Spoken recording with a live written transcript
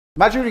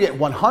Imagine you get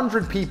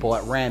 100 people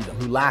at random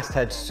who last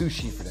had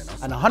sushi for dinner,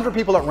 and 100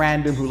 people at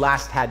random who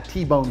last had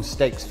T-bone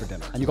steaks for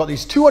dinner. And you got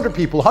these 200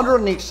 people, 100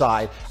 on each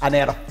side, and they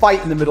had a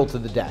fight in the middle to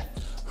the death.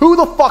 Who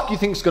the fuck do you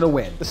think is gonna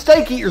win? The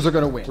steak eaters are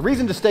gonna win. The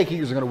reason the steak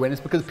eaters are gonna win is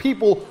because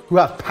people who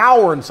have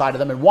power inside of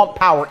them and want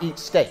power eat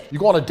steak. You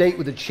go on a date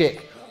with a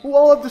chick. Oh,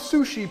 I'll have the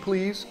sushi,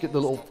 please. Get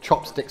the little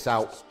chopsticks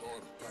out,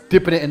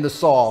 dipping it in the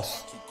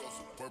sauce.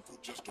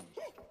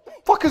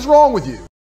 Fuck is wrong with you?